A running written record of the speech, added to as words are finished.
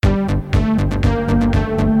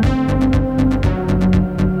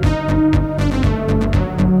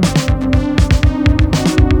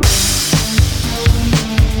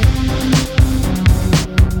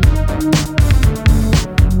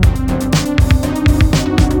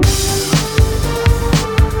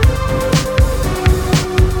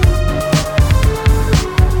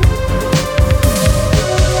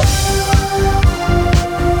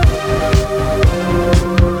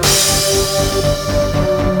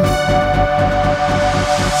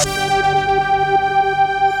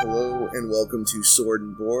Welcome to Sword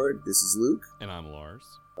and Board. This is Luke. And I'm Lars.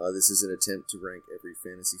 This is an attempt to rank every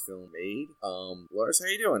fantasy film made. Lars, how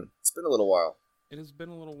you doing? It's been a little while. It has been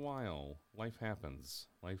a little while. Life happens.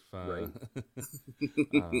 Right.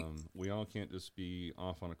 We all can't just be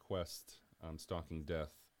off on a quest stalking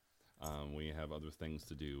death. We have other things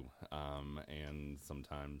to do, and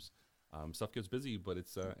sometimes stuff gets busy. But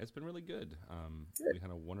it's been really good. We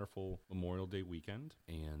had a wonderful Memorial Day weekend,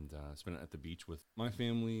 and spent it at the beach with my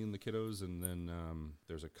family and the kiddos. And then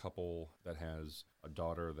there's a couple that has a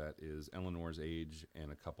daughter that is Eleanor's age,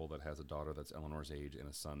 and a couple that has a daughter that's Eleanor's age, and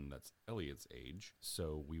a son that's Elliot's age.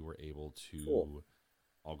 So we were able to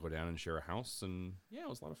all go down and share a house, and yeah, it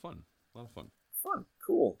was a lot of fun. Fun.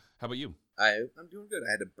 Cool. How about you? I'm doing good.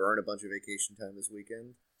 I had to burn a bunch of vacation time this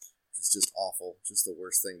weekend. It's just awful. Just the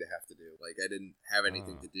worst thing to have to do. Like, I didn't have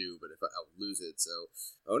anything to do, but if I would lose it, so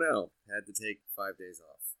oh no, had to take 5 days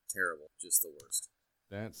off. Terrible. Just the worst.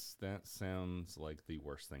 That sounds like the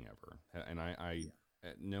worst thing ever. And I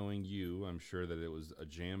knowing you, I'm sure that it was a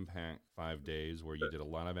jam-packed 5 days where you did a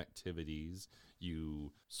lot of activities.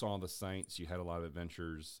 You saw the sights. You had a lot of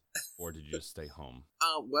adventures. Or did you just stay home?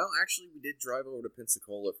 Well, actually, we did drive over to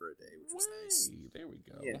Pensacola for a day, which was nice. There we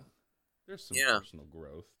go. Yeah. There's some personal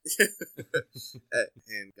growth.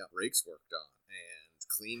 And got brakes worked on and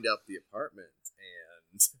cleaned up the apartment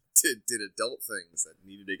and did adult things that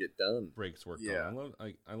needed to get done. Brakes worked on.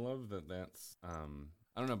 I love that. That's I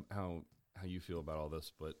don't know how you feel about all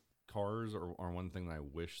this, but cars are one thing that I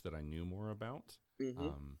wish that I knew more about.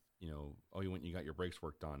 Mm-hmm. You got your brakes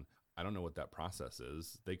worked on. I don't know what that process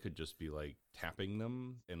is. They could just be like tapping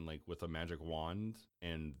them and like with a magic wand,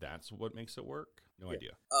 and that's what makes it work. No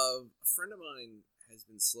idea. A friend of mine has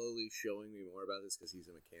been slowly showing me more about this because he's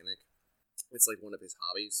a mechanic. It's like one of his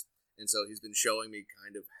hobbies. And so he's been showing me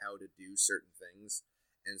kind of how to do certain things.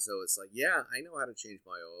 And so it's like, yeah, I know how to change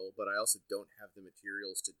my oil, but I also don't have the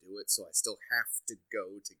materials to do it, so I still have to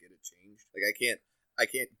go to get it changed. Like I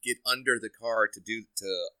can't get under the car to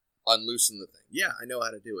unloosen the thing. Yeah, I know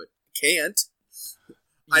how to do it. Can't. Yeah.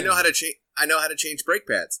 I know how to change brake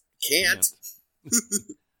pads. Can't.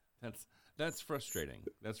 That's frustrating.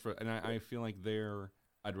 And I feel like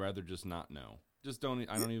I'd rather just not know. I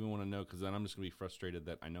don't even want to know, because then I'm just gonna be frustrated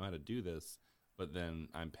that I know how to do this, but then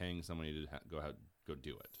I'm paying somebody to go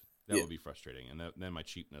do it. That would be frustrating, and then my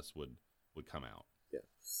cheapness would come out. Yeah.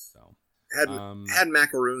 So had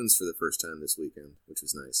macaroons for the first time this weekend, which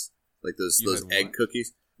was nice. Like those egg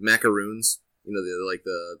cookies, macaroons. You know, they're like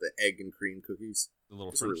the egg and cream cookies. The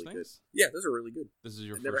little French things? Good. Yeah, those are really good. This is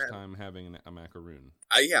your first time having a macaroon.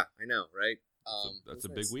 Yeah, I know, right? That's a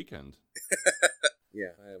big weekend.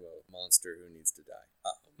 Yeah, I am a monster who needs to die.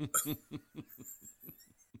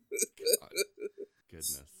 God.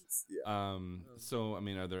 Goodness. Yeah. So, I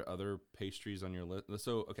mean, are there other pastries on your list?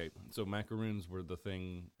 So macaroons were the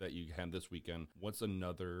thing that you had this weekend. What's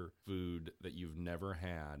another food that you've never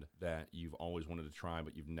had that you've always wanted to try,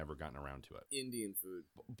 but you've never gotten around to it? Indian food.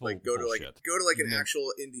 Go to an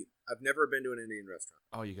actual Indian. I've never been to an Indian restaurant.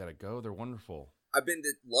 Oh, you gotta go. They're wonderful. I've been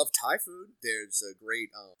to love Thai food. There's a great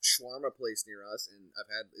shawarma place near us, and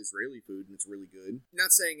I've had Israeli food, and it's really good.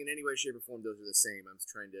 Not saying in any way, shape, or form those are the same. I'm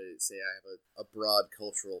trying to say I have a broad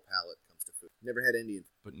cultural palate when it comes to food. Never had Indian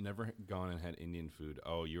food. But never gone and had Indian food.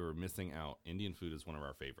 Oh, you're missing out. Indian food is one of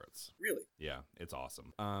our favorites. Really? Yeah, it's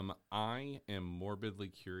awesome. I am morbidly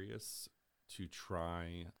curious to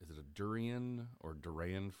try, is it a durian or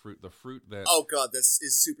durian fruit? The fruit that... Oh, God, this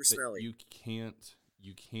is super smelly.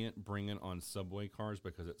 You can't bring it on subway cars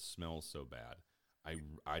because it smells so bad.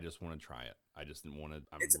 I just want to try it. I just didn't want to.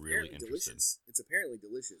 I'm really interested. Delicious. It's apparently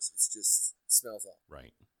delicious. It's just smells awful.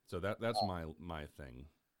 Right. So that's my thing.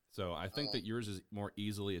 So I think that yours is more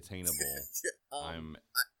easily attainable.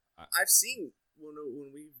 I've seen when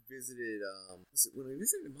we visited. When we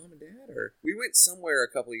visited Mom and Dad, or we went somewhere a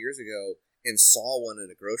couple of years ago and saw one in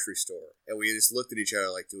a grocery store, and we just looked at each other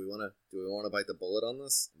like, do we want to bite the bullet on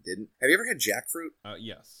this? And didn't. Have you ever had jackfruit?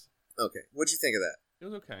 Yes. Okay. What'd you think of that? It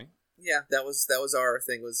was okay. Yeah, that was our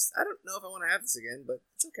thing. I don't know if I want to have this again, but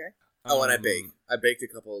it's okay. And I bake. I baked a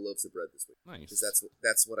couple of loaves of bread this week. Nice. Because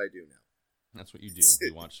that's what I do now. That's what you do.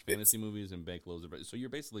 You watch fantasy movies and bake loaves of bread. So you're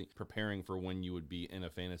basically preparing for when you would be in a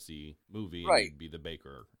fantasy movie and you'd be the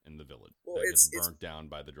baker in the village that gets burnt down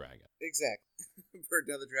by the dragon. Exactly. Burnt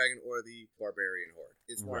down the dragon or the barbarian horde.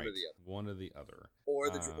 It's one or the other. One or the other. Or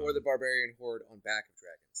the barbarian horde on back of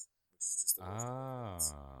dragons. Which is just the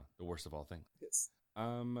worst. The worst of all things. Yes.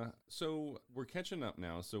 So we're catching up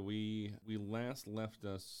now. So we last left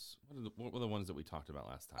us. What were the ones that we talked about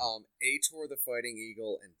last time? Ator the Fighting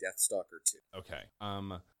Eagle and Deathstalker 2. Okay.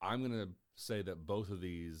 I'm gonna say that both of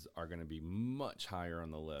these are gonna be much higher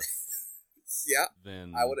on the list Yeah,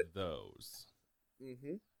 than I would. those.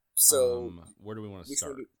 Mm-hmm. So, where do we want to which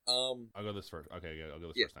start? one I'll go this first. Okay, yeah, I'll go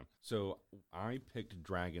this yeah. first time. So I picked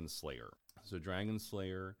Dragon Slayer. So Dragon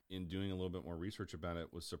Slayer, in doing a little bit more research about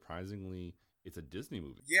it, was surprisingly, it's a Disney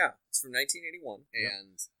movie. Yeah, it's from 1981, Yep.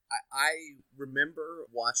 and I remember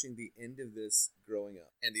watching the end of this growing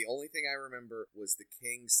up, and the only thing I remember was the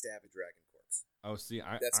king stab a dragon corpse. Oh, see,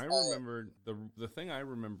 I all. remembered the thing I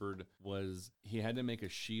remembered was he had to make a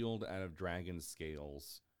shield out of dragon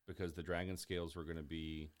scales because the dragon scales were going to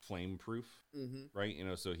be flame proof, right?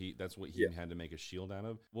 So that's what he had to make a shield out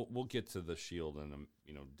of. We'll get to the shield in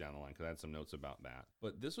down the line because I had some notes about that.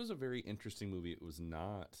 But this was a very interesting movie. It was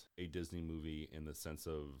not a Disney movie in the sense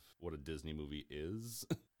of what a Disney movie is.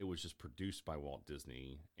 It was just produced by Walt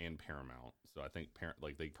Disney and Paramount. So I think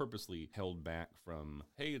they purposely held back from,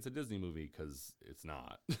 hey, it's a Disney movie, because it's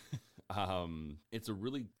not. It's a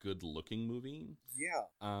really good looking movie. Yeah.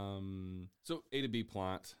 So A to B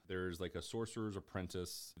plot, there's like a sorcerer's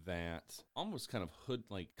apprentice that almost kind of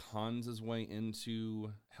cons his way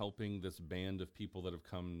into helping this band of people that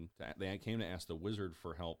they came to ask the wizard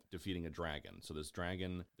for help defeating a dragon. So this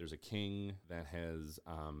dragon, there's a king that has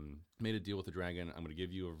made a deal with the dragon. I'm going to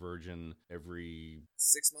give you a virgin every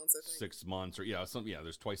 6 months, I think. 6 months, or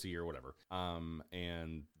there's twice a year, whatever.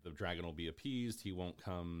 And the dragon will be appeased. He won't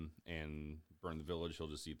come and burn the village. He'll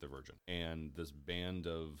just eat the virgin. And this band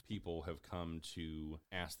of people have come to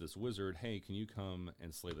ask this wizard, hey, can you come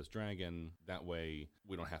and slay this dragon? That way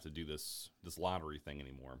we don't have to do this lottery thing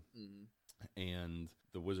anymore. And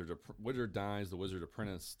the wizard dies. The wizard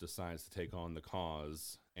apprentice decides to take on the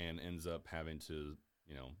cause and ends up having to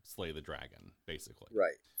slay the dragon, basically.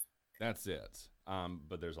 Right. That's it.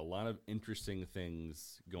 But there's a lot of interesting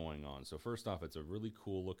things going on. So first off, it's a really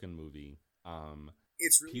cool looking movie.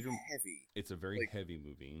 It's really heavy. It's a very heavy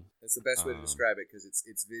movie. That's the best way to describe it, because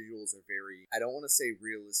its visuals are very, I don't want to say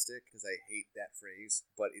realistic, because I hate that phrase,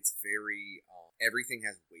 but it's very, everything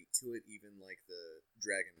has weight to it, even like the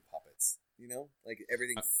dragon puppets, Like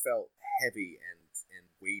everything felt heavy and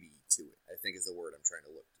weighty to it, I think is the word I'm trying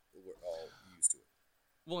to all used to it.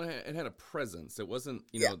 Well, it had a presence. It wasn't,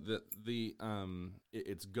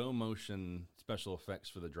 it's Go Motion special effects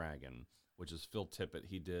for the dragon, which is Phil Tippett.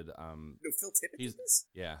 He did. No, Phil Tippett did this?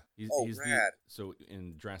 Yeah. He's rad. So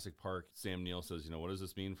in Jurassic Park, Sam Neill says, what does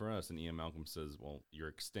this mean for us? And Ian Malcolm says, well, you're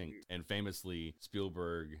extinct. And famously,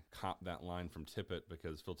 Spielberg copped that line from Tippett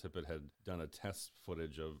because Phil Tippett had done a test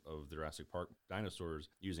footage of the Jurassic Park dinosaurs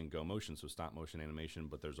using Go Motion, so stop motion animation,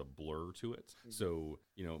 but there's a blur to it. So,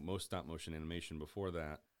 most stop motion animation before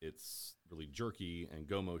that, it's really jerky, and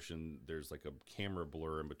Go Motion, there's like a camera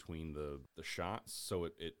blur in between the shots, so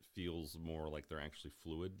it feels more like they're actually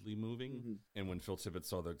fluidly moving. And when Phil Tippett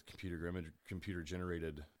saw the computer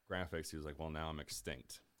generated graphics, he was like, well, now I'm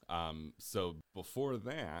extinct. So before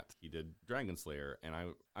that, he did Dragon Slayer, and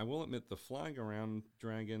I will admit the flying around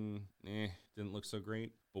dragon didn't look so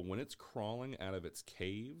great. But when it's crawling out of its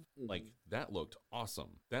cave, that looked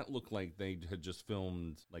awesome. That looked like they had just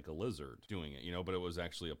filmed like a lizard doing it, but it was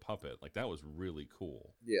actually a puppet. Like, that was really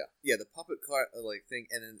cool. Yeah, the puppet thing,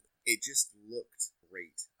 and then it just looked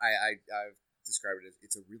great. I've described it as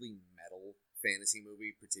it's a really metal fantasy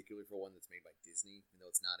movie, particularly for one that's made by Disney, even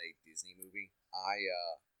though it's not a Disney movie. I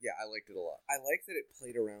liked it a lot. I like that it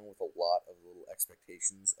played around with a lot of little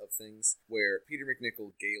expectations of things, where Peter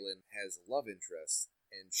MacNicol Galen has a love interest,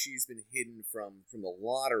 and she's been hidden from the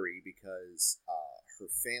lottery because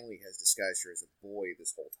her family has disguised her as a boy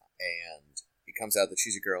this whole time. And it comes out that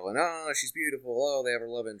she's a girl, and she's beautiful, they have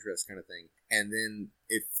her love interest kind of thing. And then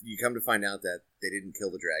if you come to find out that they didn't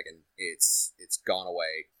kill the dragon, it's gone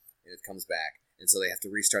away, and it comes back. And so they have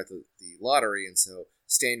to restart the lottery, and so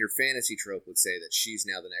standard fantasy trope would say that she's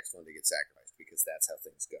now the next one to get sacrificed, because that's how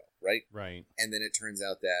things go, right? Right. And then it turns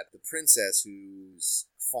out that the princess, whose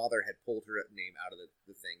father had pulled her name out of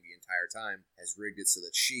the thing the entire time, has rigged it so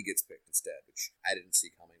that she gets picked instead, which I didn't see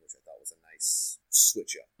coming, which I thought was a nice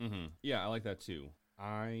switch up. Yeah, I like that too.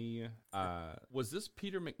 Was this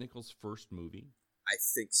Peter MacNicol's first movie? I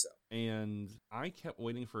think so. And I kept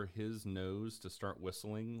waiting for his nose to start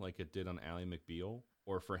whistling like it did on Ally McBeal,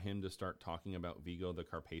 or for him to start talking about Vigo the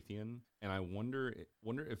Carpathian. And I wonder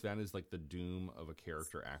if that is like the doom of a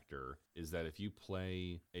character actor, is that if you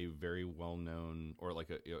play a very well-known, or like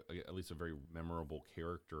at least a very memorable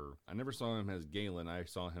character. I never saw him as Galen. I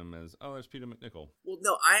saw him as, there's Peter MacNicol. Well,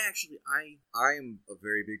 no, I am a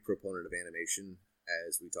very big proponent of animation,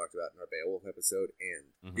 as we talked about in our Beowulf episode,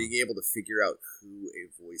 and being able to figure out who a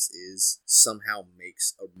voice is somehow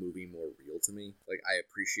makes a movie more real to me. Like, I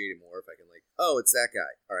appreciate it more if I can it's that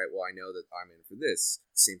guy. All right, well, I know that I'm in for this.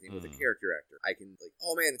 Same thing with a Hmm. character actor. I can like,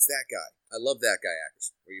 oh man, it's that guy. I love that guy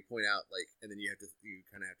actors. Where you point out like, and then you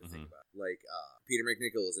kind of have to think about it. Like Peter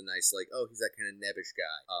McNichol is a nice like, oh, he's that kind of nebbish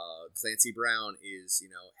guy. Clancy Brown is,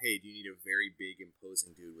 hey, do you need a very big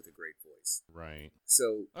imposing dude with a great voice? Right.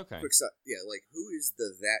 So Okay. quick side, yeah, like who is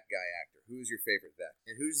the that guy actor? Who is your favorite that?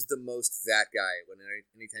 And who's the most that guy? When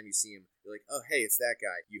anytime you see him, you're like, oh hey, it's that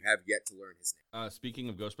guy. You have yet to learn his name. Speaking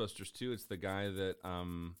of Ghostbusters 2, it's the guy that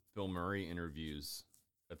Bill Murray interviews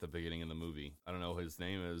at the beginning of the movie. I don't know what his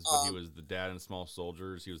name is, but he was the dad in Small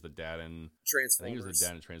Soldiers. He was the dad in Transformers. I think he was the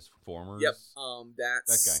dad in Transformers. Yep.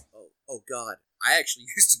 That's that guy. Oh God. I actually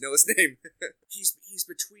used to know his name. he's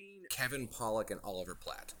between Kevin Pollak and Oliver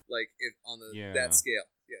Platt. Like if on that scale.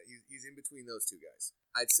 Yeah, he's in between those two guys.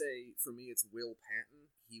 I'd say for me it's Will Patton.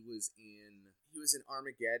 He was in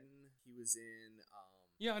Armageddon. He was in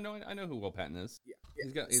Yeah, I know who Will Patton is. Yeah.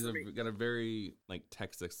 He's got a very like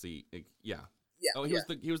Texas-y yeah. Yeah. Oh, he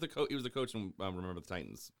was the coach in Remember the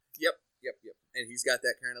Titans. Yep. And he's got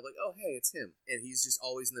that kind of like, oh hey, it's him, and he's just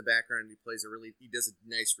always in the background. And he does a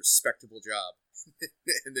nice, respectable job,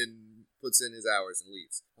 and then puts in his hours and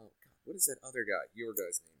leaves. Oh God, what is that other guy? Your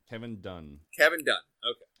guy's name? Kevin Dunn. Kevin Dunn.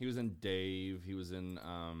 Okay. He was in Dave. He was in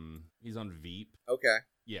he's on Veep. Okay.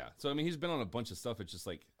 Yeah. So I mean, he's been on a bunch of stuff. It's just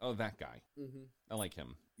like, oh, that guy. Mm-hmm. I like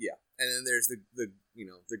him. Yeah. And then there's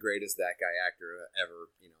the greatest that guy actor ever.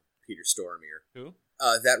 Peter Stormare. Who?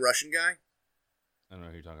 That Russian guy. I don't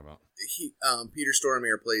know who you're talking about. Peter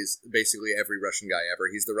Stormare plays basically every Russian guy ever.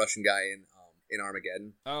 He's the Russian guy in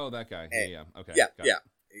Armageddon. Oh, that guy. Yeah. Okay. Yeah.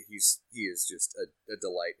 He is just a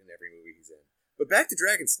delight in every movie he's in. But back to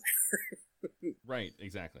Dragon Slayer. Right.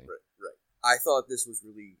 Exactly. Right. I thought this was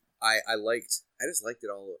really. I just liked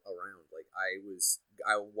it all around. Like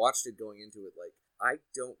I watched it going into it like I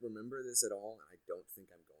don't remember this at all, and I don't think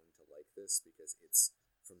I'm going to like this because it's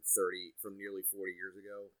from nearly 40 years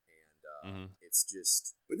ago. It's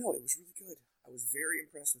just, but no, it was really good. I was very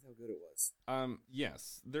impressed with how good it was.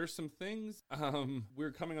 Yes, there's some things.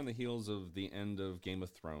 We're coming on the heels of the end of Game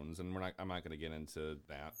of Thrones, and I'm not going to get into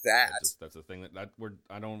that. That's a thing that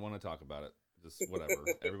I don't want to talk about it. Just whatever.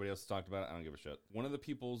 Everybody else talked about it. I don't give a shit. One of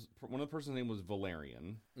the person's name was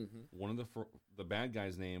Valerian. Mm-hmm. One of the bad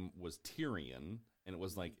guy's name was Tyrion, and it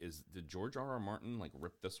was like, did George R.R. Martin like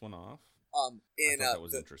rip this one off? I thought that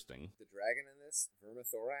was interesting. The dragon in this,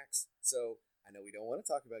 Vermithrax. So I know we don't want to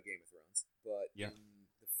talk about Game of Thrones, but in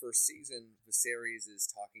the first season, Viserys is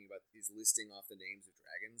listing off the names of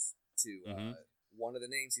dragons. One of the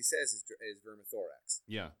names he says is Vermithrax.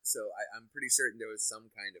 Yeah. So I'm pretty certain there was some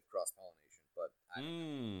kind of cross pollination, but I don't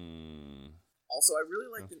know. Also, I really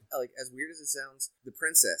like as weird as it sounds, the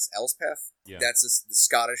princess Elspeth. Yeah. That's the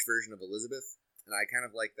Scottish version of Elizabeth, and I kind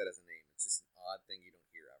of like that as a name. It's just an odd thing you don't.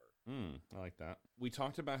 I like that. We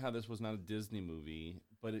talked about how this was not a Disney movie,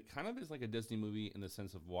 but it kind of is like a Disney movie in the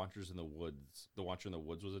sense of Watchers in the Woods. The Watcher in the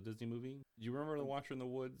Woods was a Disney movie. Do you remember The Watcher in the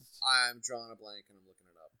Woods? I'm drawing a blank and I'm looking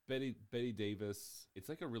it up. Betty Davis. It's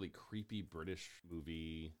like a really creepy British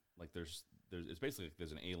movie. Like it's basically like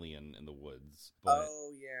there's an alien in the woods. But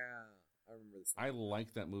oh yeah. I remember this. I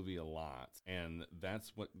like that movie a lot, and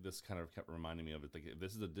that's what this kind of kept reminding me of. It's like, if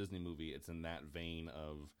this is a Disney movie, it's in that vein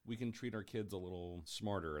of we can treat our kids a little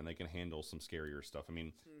smarter and they can handle some scarier stuff. I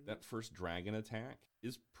mean, that first dragon attack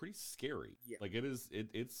is pretty scary. Yeah. Like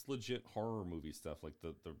it's legit horror movie stuff. Like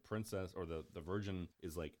the princess or the virgin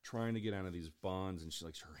is like trying to get out of these bonds, and she's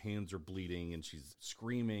like, her hands are bleeding and she's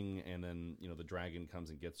screaming, and then the dragon comes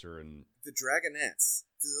and gets her. And the dragonettes,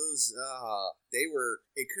 those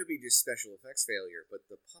it could be just special effects failure, but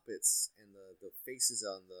the puppets and the faces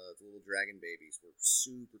on the little dragon babies were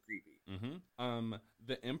super creepy.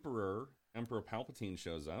 The Emperor Palpatine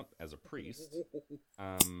shows up as a priest.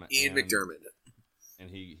 Ian McDiarmid. And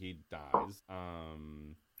he dies.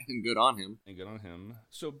 And good on him.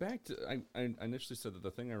 So back to, I initially said that the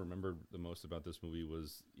thing I remembered the most about this movie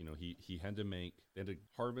was, they had to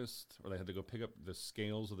harvest, or they had to go pick up the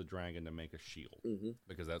scales of the dragon to make a shield,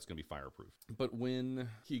 because that's going to be fireproof. But when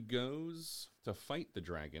he goes to fight the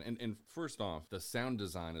dragon, and first off, the sound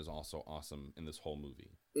design is also awesome in this whole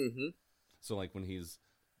movie. So like when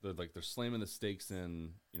they're slamming the stakes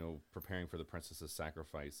in, preparing for the princess's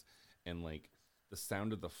sacrifice, and like the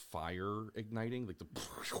sound of the fire igniting, like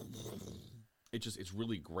it's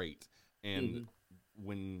really great. And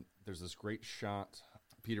when there's this great shot,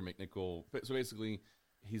 Peter McNichol, so basically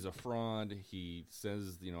he's a fraud. He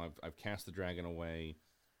says, I've cast the dragon away.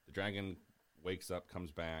 The dragon wakes up,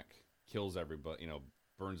 comes back, kills everybody,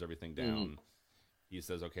 burns everything down. He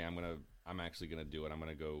says, okay, I'm actually gonna do it. I'm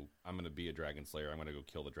gonna be a dragon slayer. I'm gonna go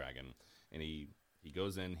kill the dragon. And he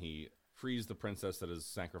goes in, he frees the princess that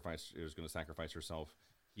is going to sacrifice herself.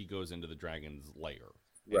 He goes into the dragon's lair.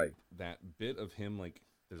 Right. And that bit of him, like,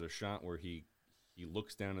 there's a shot where he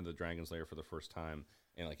looks down in the dragon's lair for the first time,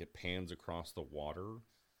 and like it pans across the water,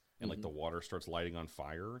 and like the water starts lighting on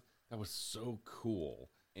fire. That was so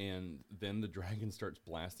cool. And then the dragon starts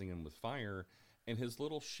blasting him with fire, and his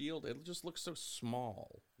little shield, it just looks so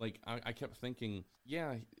small. Like, I kept thinking,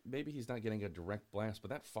 yeah, maybe he's not getting a direct blast,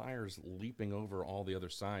 but that fire's leaping over all the other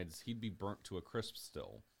sides. He'd be burnt to a crisp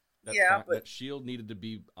still. That shield needed to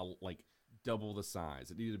be like double the size.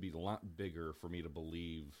 It needed to be a lot bigger for me to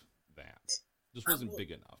believe that. Just wasn't big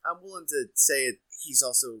enough. I'm willing to say it. He's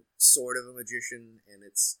also sort of a magician, and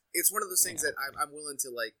it's one of those things that I'm willing to,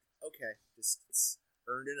 like, okay, it's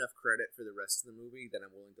earned enough credit for the rest of the movie that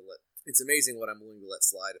I'm willing to let. It's amazing what I'm willing to let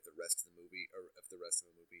slide if the rest of the movie, or if the rest of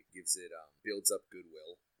the movie gives it builds up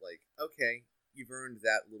goodwill. Like, okay, you've earned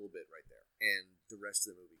that little bit right there, and the rest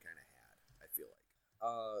of the movie kind of had. I feel like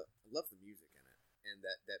I love the music in it, and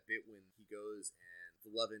that bit when he goes and the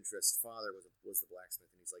love interest's father was the blacksmith,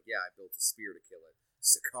 and he's like, yeah, I built a spear to kill it,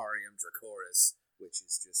 Sicarium Dracoris, which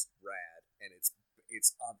is just rad, and it's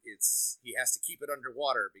he has to keep it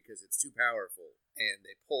underwater because it's too powerful, and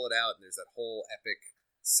they pull it out, and there's that whole epic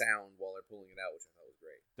sound while they're pulling it out, which I thought was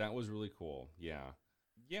great. That was really cool. Yeah.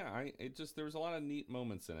 There was a lot of neat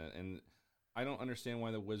moments in it, and I don't understand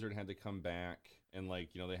why the wizard had to come back and,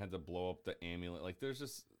 like, they had to blow up the amulet. Like,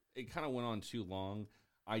 it kind of went on too long.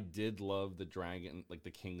 I did love the dragon, like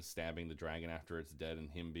the king stabbing the dragon after it's dead and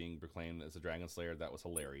him being proclaimed as a dragon slayer. That was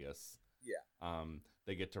hilarious. Yeah.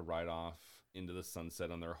 They get to ride off into the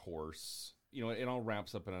sunset on their horse. It all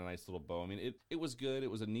wraps up in a nice little bow. I mean, it was good.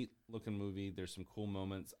 It was a neat looking movie. There's some cool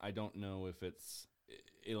moments. I don't know if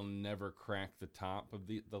it'll never crack the top of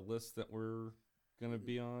the list that we're going to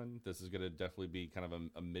be on. This is going to definitely be kind of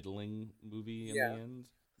a middling movie in the end.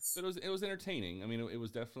 But it was entertaining. I mean, it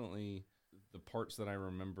was definitely the parts that I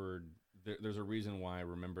remembered. There's a reason why I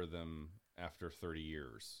remember them after 30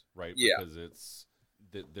 years, right? Yeah. Because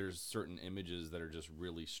there's certain images that are just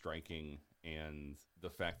really striking, and the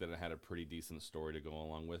fact that it had a pretty decent story to go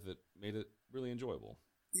along with it made it really enjoyable.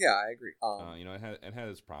 Yeah, I agree. It had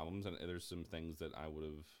its problems, and there's some things that I would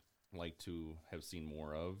have liked to have seen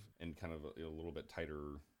more of, and kind of a little bit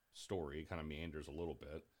tighter story. It kind of meanders a little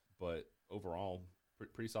bit, but overall,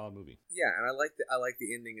 pretty solid movie. Yeah, and I like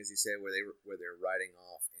the ending, as you say, where they're riding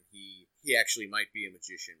off, and he actually might be a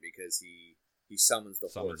magician because he summons the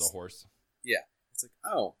horse. Yeah, it's like,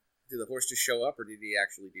 oh, did the horse just show up, or did he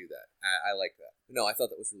actually do that? I like that. No, I thought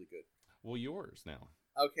that was really good. Well, yours now.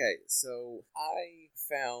 Okay, so I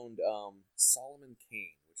found Solomon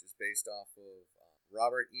Kane, which is based off of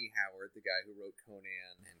Robert E. Howard, the guy who wrote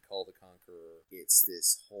Conan and Call the Conqueror. It's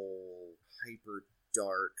this whole hyper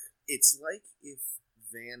dark. It's like if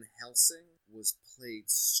Van Helsing was played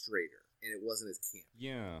straighter, and it wasn't as camp.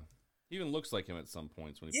 Yeah, he even looks like him at some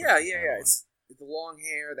points when he. Yeah. It's the long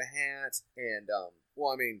hair, the hat, and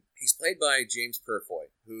well, I mean, he's played by James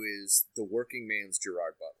Purfoy, who is the working man's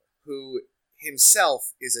Gerard Butler, who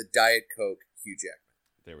himself is a Diet Coke Hugh Jackman.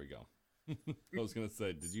 There we go. I was gonna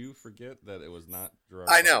say, did you forget that it was not Gerard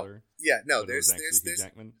I know. Butler? Yeah, no. There's Hugh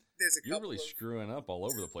Jackman. There's a You're really screwing up all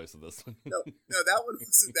over the place with this one. no, that wasn't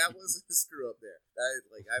a screw up there.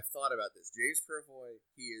 I've thought about this. James Purfoy,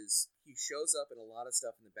 he shows up in a lot of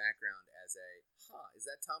stuff in the background as is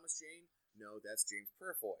that Thomas Jane? No, that's James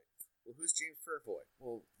Purfoy. Well, who's James Purfoy?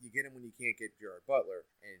 Well, you get him when you can't get Gerard Butler,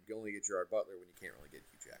 and you only get Gerard Butler when you can't really get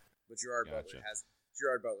Hugh Jackman. But Gerard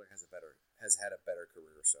Butler has had a better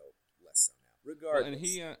career, so less so now. Regardless, well, and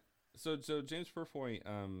he so James Purfoy,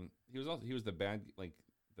 he was the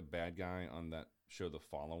bad guy on that show The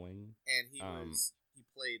Following, and he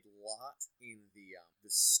played Lot in the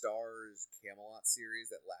Starz Camelot series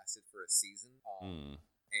that lasted for a season,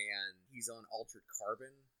 and he's on Altered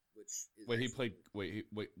Carbon, which is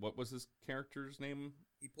what was his character's name?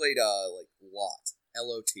 He played Lot, Lot,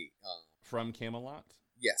 from Camelot.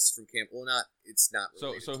 Yes, from Well, it's not.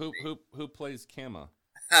 So who plays Kama?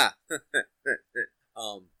 Ha.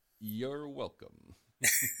 You're welcome.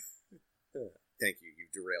 Thank you.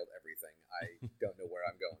 You've derailed everything. I don't know where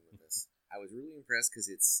I'm going with this. I was really impressed because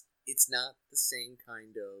it's not the same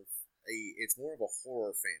kind of it's more of a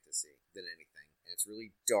horror fantasy than anything, and it's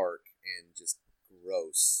really dark and just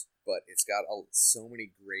gross. But it's got so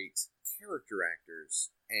many great character actors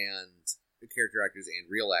and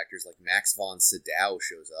real actors. Like Max von Sydow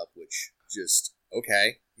shows up, which just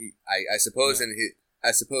okay. I suppose in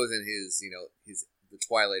his the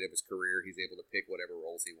twilight of his career, he's able to pick whatever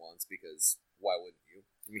roles he wants because why wouldn't you?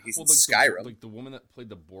 I mean, he's in Skyrim. The woman that played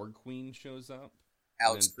the Borg Queen shows up.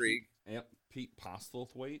 Alex Krieg. Pete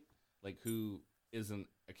Postlethwaite. like who is an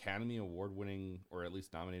Academy Award winning or at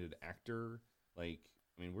least nominated actor. Like,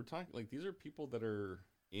 I mean, we're talking like these are people that are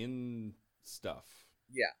in stuff.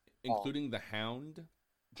 Yeah. Including the Hound.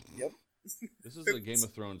 Yep. This is a Game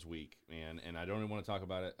of Thrones week, man, and I don't even want to talk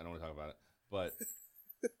about it. But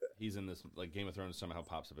he's in this, like, Game of Thrones somehow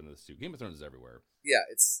pops up into this too. Game of Thrones is everywhere. Yeah,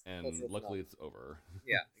 it's and luckily it's over.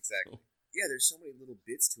 Yeah, exactly. Yeah, there's so many little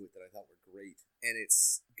bits to it that I thought were great, and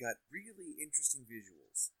it's got really interesting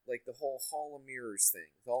visuals, like the whole Hall of Mirrors thing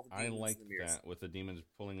with all the demons. I liked that with the demons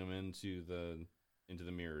pulling them into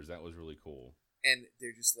the mirrors. That was really cool. And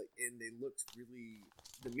they're just like, and they looked really,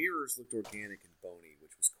 the mirrors looked organic and bony,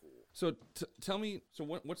 which was cool. So tell me, so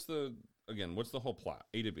what's the whole plot?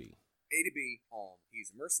 A to B. A to B, he's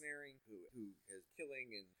a mercenary who is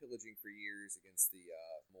killing and pillaging for years against the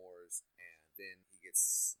Moors, and then he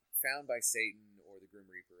gets found by Satan or the Grim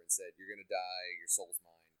Reaper and said, "You're gonna die, your soul's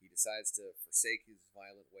mine." He decides to forsake his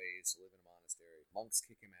violent ways to live in a monastery. Monks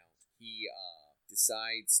kick him out. He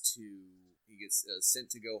gets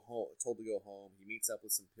sent to go home, told to go home. He meets up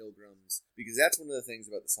with some pilgrims, because that's one of the things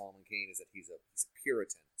about the Solomon Kane is that he's a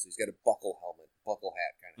Puritan. So he's got a buckle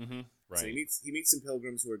hat kind of thing. Right. So he meets some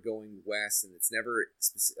pilgrims who are going west, and it's never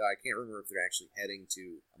I can't remember if they're actually heading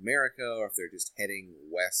to America or if they're just heading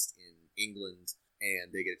west in England.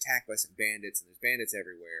 And they get attacked by some bandits, and there's bandits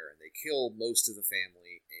everywhere, and they kill most of the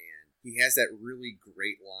family. And he has that really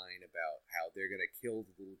great line about how they're going to kill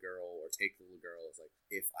the little girl or take the little girl. It's like,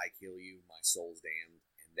 if I kill you, my soul's damned,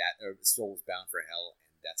 and that soul's bound for hell,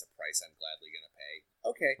 and that's a price I'm gladly going to pay.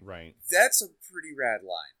 Okay. Right. That's a pretty rad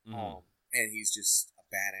line. Mm-hmm. And he's just a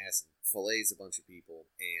badass and fillets a bunch of people.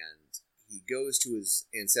 And he goes to his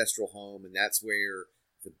ancestral home, and that's where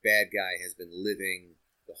the bad guy has been living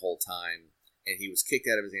the whole time. And he was kicked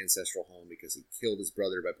out of his ancestral home because he killed his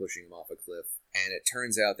brother by pushing him off a cliff. And it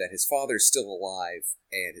turns out that his father's still alive,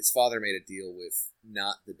 and his father made a deal with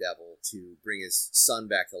not the devil to bring his son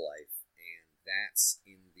back to life. And that's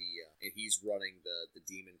in the... and he's running the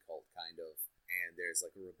demon cult, kind of. And there's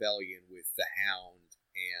like a rebellion with the Hound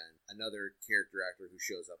and another character actor who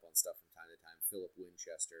shows up on stuff from time to time, Philip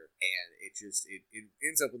Winchester. And it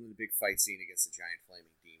ends up in the big fight scene against a giant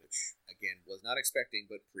flaming demon, which again was not expecting,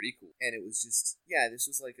 but pretty cool. And it was just, yeah, this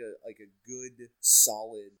was like a good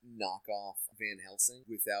solid knockoff Van Helsing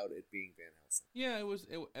without it being Van Helsing. Yeah,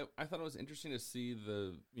 I thought it was interesting to see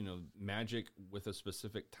the magic with a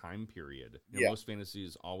specific time period. Most fantasy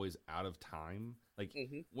is always out of time. Like,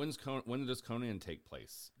 when does Conan take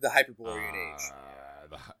place? The Hyperborean age.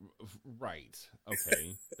 Right.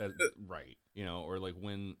 Okay. Right. Or like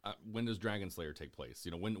when does Dragon Slayer take place?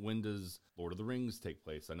 When does Lord of the Rings take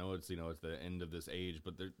place? I know it's it's the end of this age,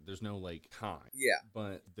 but there's no like time. Yeah.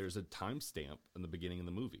 But there's a timestamp in the beginning of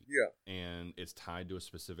the movie. Yeah. And it's tied to a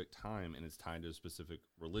specific time, and it's tied to a specific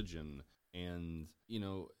religion, and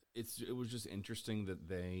it was just interesting that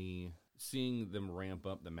seeing them ramp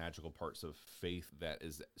up the magical parts of faith that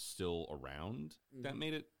is still around, that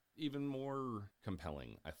made it even more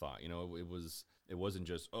compelling, I thought. It wasn't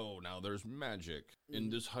just, oh, now there's magic in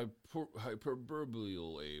this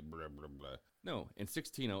hyperboreal blah, blah, blah. No, in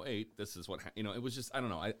 1608, this is what, it was just, I don't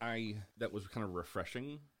know, I that was kind of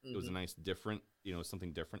refreshing. It was a nice different,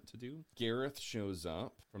 something different to do. Gareth shows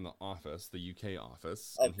up from the office, the UK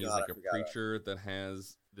office, and he's like a preacher that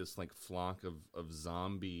has this like flock of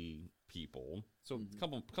zombie people. So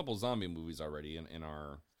a couple zombie movies already in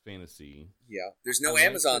our fantasy. Yeah. There's no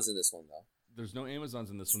Amazons in this one, though. There's no Amazons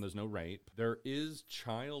in this one. There's no rape. There is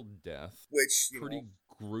child death. Which, pretty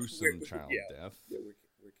gruesome child death. Yeah,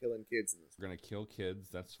 we're killing kids in this. We're going to kill kids.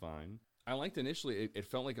 That's fine. I liked initially, it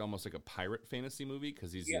felt like almost like a pirate fantasy movie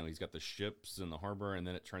because he's got the ships in the harbor, and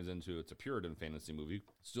then it turns into, it's a Puritan fantasy movie.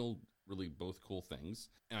 Still really both cool things.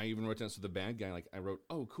 And I even wrote down, so the bad guy, like I wrote,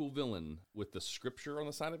 oh, cool villain with the scripture on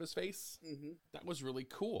the side of his face. That was really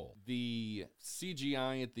cool. The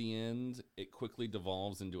CGI at the end, it quickly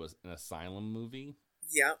devolves into an asylum movie.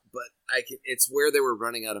 Yeah, but it's where they were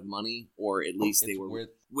running out of money, or at least they were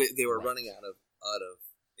running out of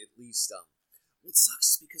at least what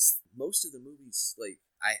sucks is because most of the movies, like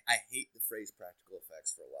I hate the phrase practical effects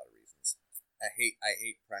for a lot of reasons. I hate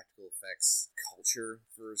practical effects culture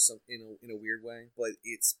for some in a weird way, but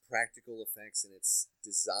its practical effects and its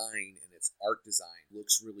design and its art design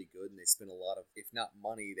looks really good, and they spent a lot of, if not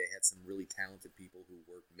money, they had some really talented people who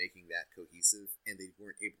were making that cohesive, and they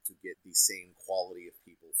weren't able to get the same quality of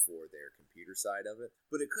people for their computer side of it.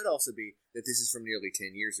 But it could also be that this is from nearly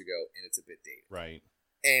 10 years ago and it's a bit dated. Right.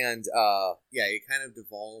 And it kind of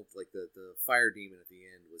devolved, like the fire demon at the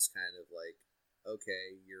end was kind of like,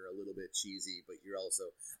 okay, you're a little bit cheesy, but you're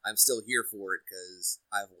also, I'm still here for it because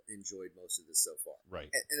I've enjoyed most of this so far. Right.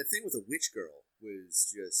 And the thing with the witch girl was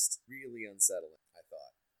just really unsettling, I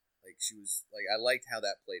thought. Like, she was, like, I liked how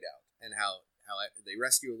that played out, and how they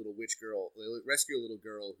rescue a little witch girl, they rescue a little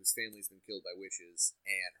girl whose family's been killed by witches,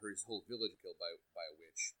 and her whole village killed by a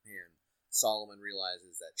witch, and Solomon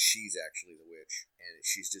realizes that she's actually the witch, and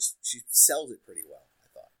she sells it pretty well, I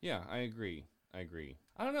thought. Yeah, I agree.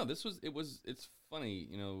 I don't know. It's funny,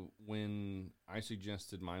 when I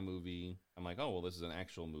suggested my movie, I'm like, oh, well, this is an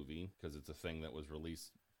actual movie because it's a thing that was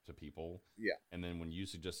released to people. Yeah. And then when you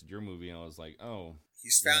suggested your movie, I was like, oh.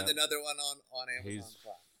 He's found another one on Amazon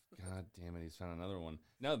Prime. God damn it, he's found another one.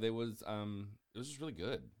 No, it was just really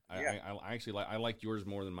good. Yeah. I actually I liked yours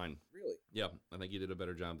more than mine. Really? Yeah, I think you did a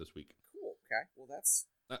better job this week. Cool. Okay. Well, that's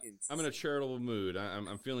I'm in a charitable mood.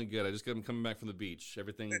 I'm feeling good. I just got coming back from the beach.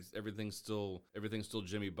 Everything's still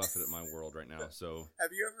Jimmy Buffett at my world right now. So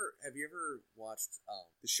have you ever watched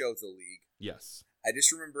the show The League? Yes. I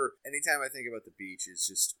just remember anytime I think about the beach is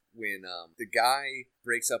just when the guy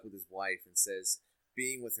breaks up with his wife and says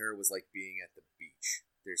being with her was like being at the beach.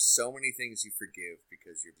 There's so many things you forgive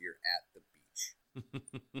because you're at the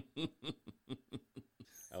beach.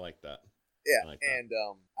 I like that. Yeah, like that. And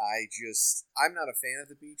I'm not a fan of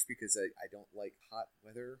the beach because I don't like hot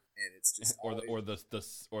weather, and it's just or the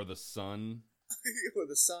sun. Or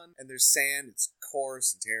the sun, and there's sand. It's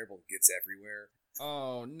coarse and terrible. And gets everywhere.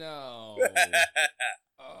 Oh no!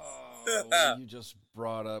 You just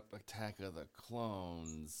brought up Attack of the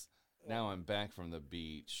Clones. Now I'm back from the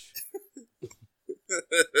beach.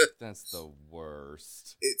 That's the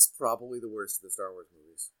worst. It's probably the worst of the Star Wars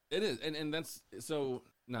movies. It is, and that's so.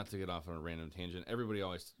 Not to get off on a random tangent, everybody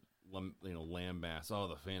always lambasts. Oh,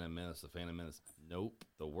 the Phantom Menace. Nope,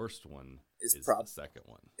 the worst one is the second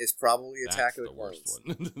one. It's probably Attack of the Clones.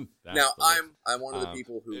 Worst one. Now I'm one of the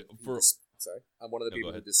people who I'm one of the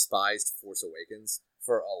people who despised Force Awakens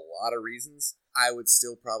for a lot of reasons. I would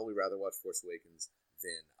still probably rather watch Force Awakens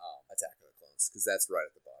than Attack of the Clones because that's right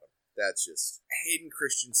at the bottom. That's just Hayden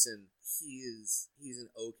Christensen. He's an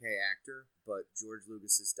okay actor, but George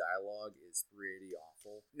Lucas's dialogue is pretty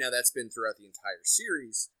awful. Now that's been throughout the entire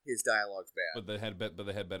series. His dialogue's bad, but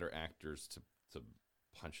they had better actors to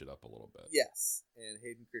punch it up a little bit. Yes, and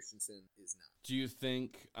Hayden Christensen is not. Do you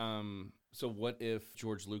think? So what if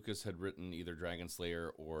George Lucas had written either Dragon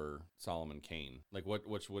Slayer or Solomon Kane? Like,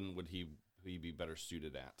 which one would he be better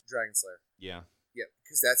suited at? Dragon Slayer. Yeah. Yeah,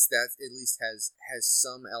 because that at least has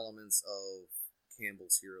some elements of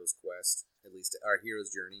Campbell's Hero's Quest, at least our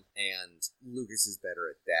hero's journey, and Lucas is better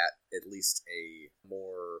at that. At least a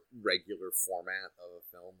more regular format of a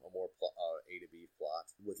film, a more A to B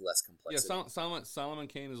plot with less complexity. Yeah, Solomon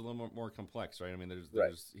Kane is a little more complex, right? I mean,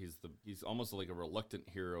 right. He's almost like a reluctant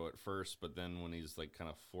hero at first, but then when he's like kind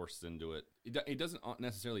of forced into it, he doesn't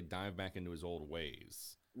necessarily dive back into his old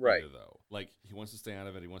ways. Right. Either, though. Like, he wants to stay out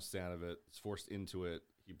of it. He's forced into it.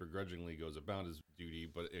 He begrudgingly goes about his duty,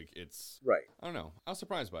 but it's... Right. I don't know. I was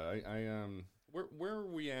surprised by it. Where are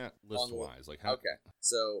we at list-wise? Like, how... Okay.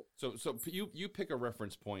 So you pick a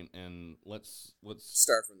reference point, and let's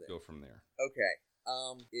start from there. Go from there. Okay.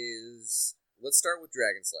 Let's start with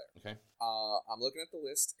Dragon Slayer. Okay. I'm looking at the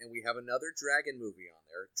list, and we have another dragon movie on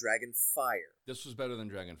there, Dragon Fire. This was better than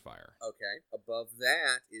Dragon Fire. Okay. Above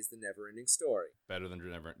that is The Neverending Story.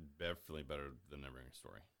 Definitely better than Neverending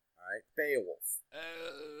Story. All right. Beowulf.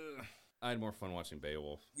 I had more fun watching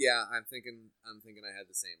Beowulf. Yeah, I'm thinking I had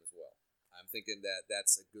the same as well. I'm thinking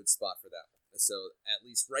that's a good spot for that one. So at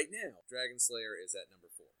least right now, Dragon Slayer is at number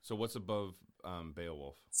 4. So what's above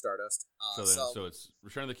Beowulf? Stardust. So it's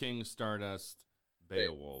Return of the King, Stardust,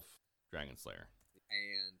 Beowulf, Dragon Slayer.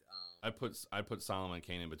 And I put Solomon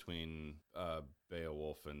Kane in between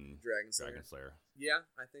Beowulf and Dragon Slayer. Yeah,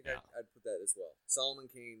 I think I'd put that as well. Solomon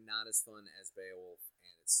Kane, not as fun as Beowulf,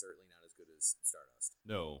 and it's certainly not as good as Stardust.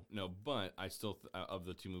 No, but I still of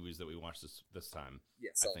the two movies that we watched this time,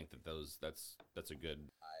 yes, I think that's a good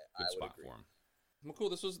spot for him. Well,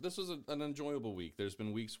 cool. This was an enjoyable week. There's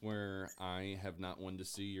been weeks where I have not wanted to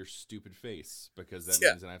see your stupid face because that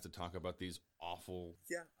means that I have to talk about these awful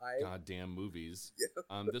goddamn movies.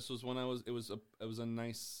 Yeah. This was when it was a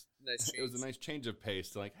nice change. It was a nice change of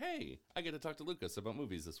pace to like, hey, I get to talk to Lucas about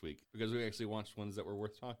movies this week because we actually watched ones that were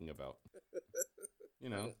worth talking about.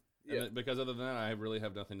 Yeah. Because other than that, I really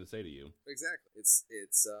have nothing to say to you. Exactly. This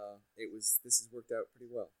has worked out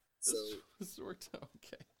pretty well. So this worked out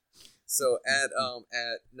okay. So at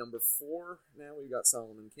number 4 now we've got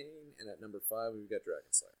Solomon Kane, and at number 5 we've got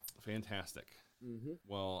Dragon Slayer. Fantastic. Mm-hmm.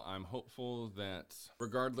 Well, I'm hopeful that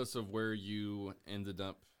regardless of where you ended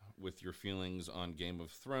up with your feelings on Game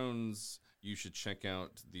of Thrones, you should check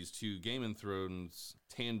out these two Game of Thrones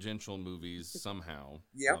tangential movies somehow.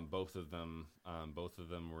 Yeah. Both of them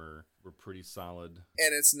were pretty solid.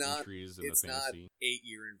 And it's not entries in the fantasy.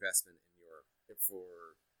 8-year investment in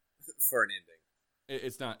for an ending.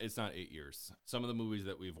 It's not 8 years. Some of the movies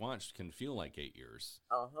that we've watched can feel like 8 years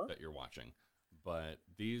that you're watching, but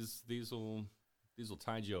these will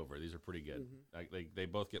tide you over. These are pretty good. Mm-hmm. They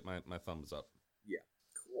both get my thumbs up. Yeah,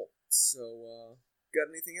 cool. So, got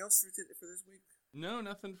anything else for this week? No,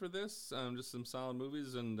 nothing for this. Just some solid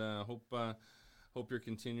movies, and hope you're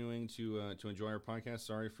continuing to enjoy our podcast.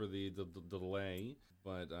 Sorry for the delay,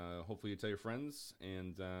 but hopefully you tell your friends,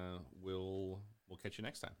 and we'll catch you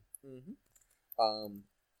next time. Mm-hmm.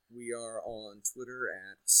 We are on Twitter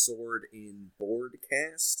at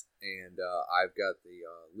SwordInBoardcast, and I've got the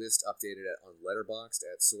list updated on Letterboxd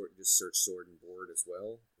at Sword. Just search Sword and Board as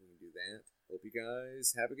well. You can do that. Hope you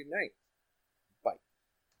guys have a good night.